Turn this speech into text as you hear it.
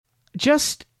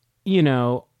just,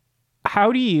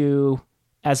 how do you,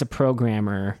 as a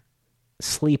programmer,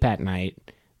 sleep at night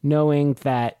knowing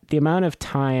that the amount of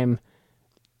time,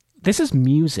 this is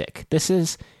music.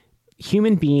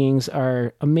 Human beings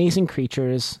are amazing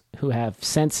creatures who have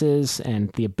senses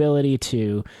and the ability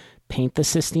to paint the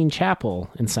Sistine Chapel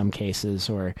in some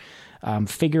cases, or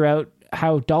figure out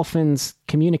how dolphins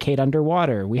communicate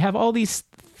underwater. We have all these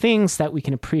things that we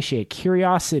can appreciate.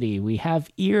 Curiosity. We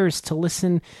have ears to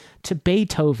listen to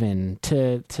Beethoven,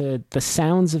 to the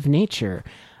sounds of nature.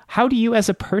 How do you, as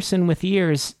a person with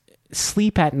ears,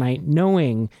 sleep at night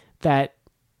knowing that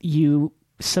you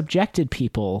subjected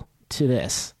people to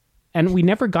this? And we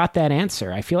never got that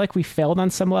answer. I feel like we failed on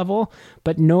some level,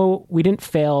 but no, we didn't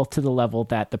fail to the level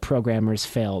that the programmers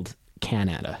failed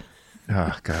Canada.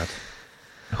 Oh, God.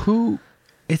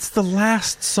 It's the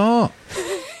last song.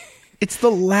 It's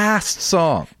the last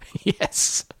song.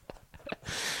 Yes.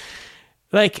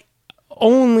 Like,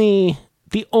 the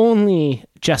only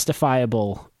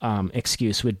justifiable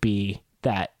excuse would be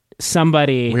that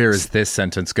somebody... Where is this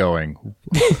sentence going?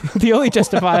 The only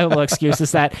justifiable excuse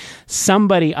is that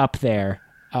somebody up there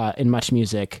in Much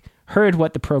Music heard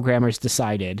what the programmers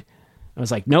decided. I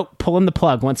was like, nope, pulling the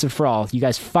plug once and for all. You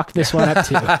guys fucked this one up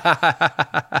too.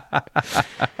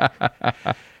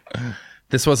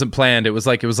 This wasn't planned. It was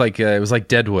like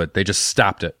Deadwood. They just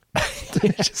stopped it.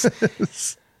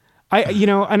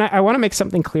 I want to make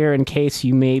something clear in case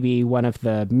you may be one of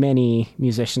the many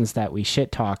musicians that we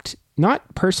shit talked.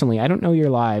 Not personally. I don't know your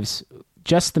lives.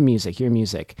 Just the music, your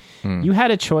music. You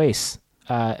had a choice,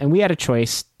 and we had a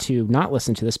choice to not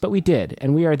listen to this, but we did.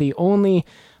 And we are the only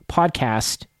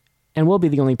podcast, and we'll be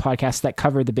the only podcast that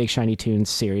covered the Big Shiny Tunes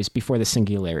series before the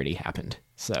Singularity happened.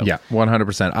 So yeah,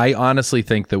 100%. I honestly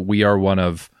think that we are one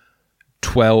of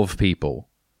 12 people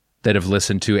that have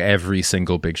listened to every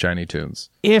single Big Shiny Tunes.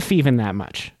 If even that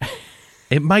much.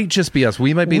 It might just be us.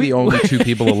 We might be the only two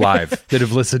people alive that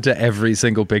have listened to every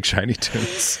single Big Shiny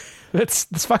Tunes.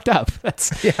 That's fucked up.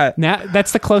 That's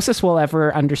the closest we'll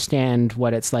ever understand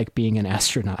what it's like being an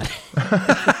astronaut.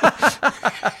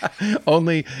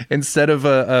 Only instead of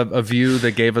a view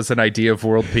that gave us an idea of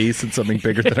world peace and something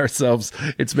bigger than ourselves,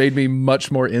 it's made me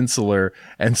much more insular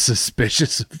and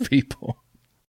suspicious of people.